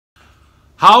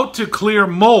How to clear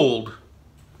mold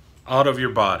out of your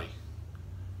body.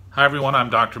 Hi everyone, I'm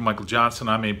Dr. Michael Johnson.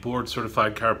 I'm a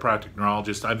board-certified chiropractic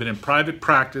neurologist. I've been in private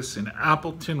practice in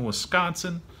Appleton,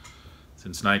 Wisconsin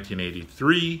since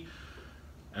 1983.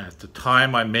 At the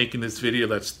time I'm making this video,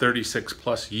 that's 36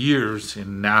 plus years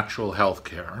in natural health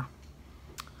care.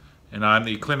 And I'm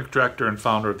the clinic director and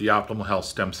founder of the Optimal Health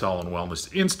Stem Cell and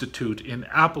Wellness Institute in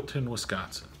Appleton,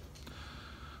 Wisconsin.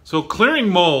 So clearing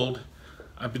mold,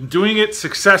 I've been doing it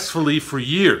successfully for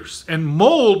years, and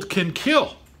mold can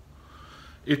kill.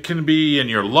 It can be in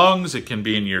your lungs, it can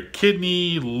be in your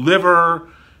kidney, liver,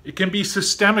 it can be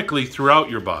systemically throughout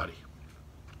your body.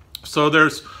 So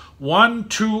there's 1,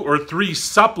 2, or 3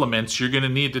 supplements you're going to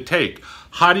need to take.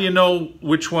 How do you know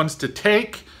which ones to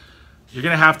take? You're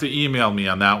going to have to email me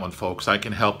on that one, folks. I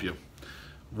can help you.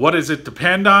 What does it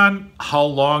depend on? How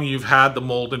long you've had the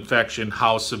mold infection,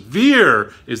 how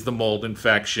severe is the mold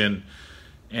infection,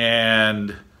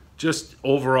 and just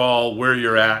overall where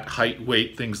you're at, height,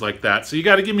 weight, things like that. So you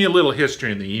got to give me a little history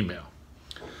in the email.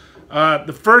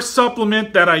 The first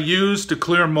supplement that I use to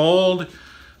clear mold,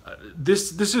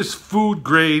 this is food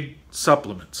grade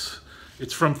supplements.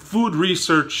 It's from Food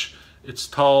Research. It's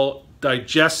called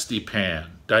Digestion.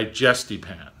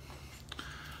 The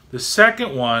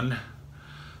second one,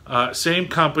 same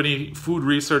company, Food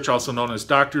Research, also known as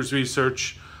Doctor's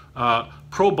Research,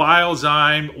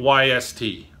 Probiozyme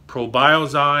YST.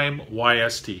 Probiozyme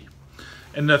YST.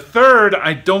 And the third,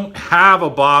 I don't have a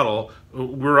bottle.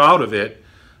 We're out of it.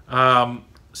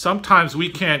 Sometimes we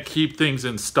can't keep things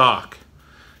in stock,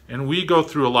 and we go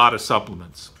through a lot of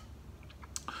supplements.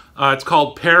 It's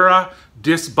called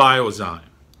Paradysbiozyme.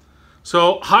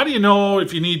 So how do you know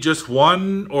if you need just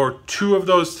 1 or 2 of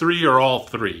those 3 or all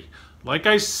 3? Like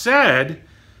I said,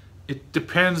 it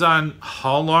depends on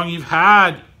how long you've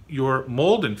had your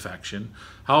mold infection,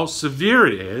 how severe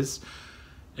it is.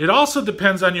 It also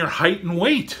depends on your height and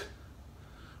weight,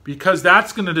 because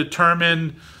that's going to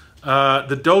determine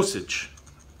the dosage,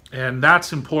 and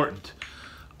that's important.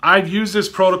 I've used this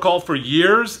protocol for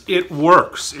years. It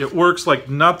works. It works like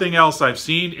nothing else I've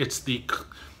seen. It's the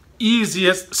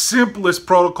easiest, simplest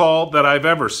protocol that I've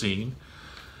ever seen,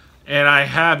 and I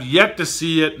have yet to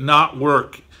see it not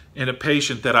work in a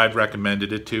patient that I've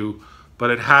recommended it to, but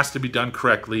it has to be done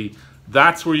correctly.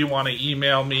 That's where you want to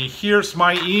email me. Here's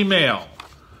my email,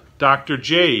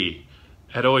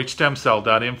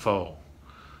 drj@ohstemcell.info.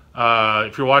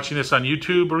 If you're watching this on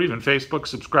YouTube or even Facebook,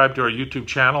 subscribe to our YouTube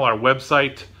channel, our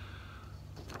website,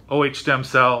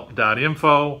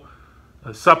 ohstemcell.info,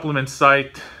 a supplement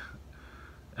site,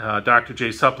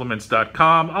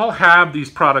 drjsupplements.com. I'll have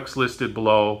these products listed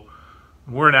below.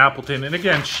 We're in Appleton, and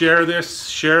again, share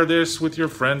this with your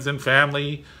friends and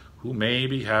family who may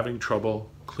be having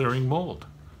trouble clearing mold,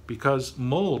 because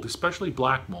mold, especially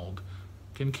black mold,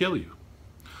 can kill you.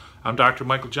 I'm Dr.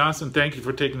 Michael Johnson. Thank you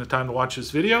for taking the time to watch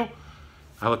this video.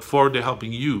 I look forward to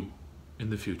helping you in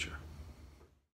the future.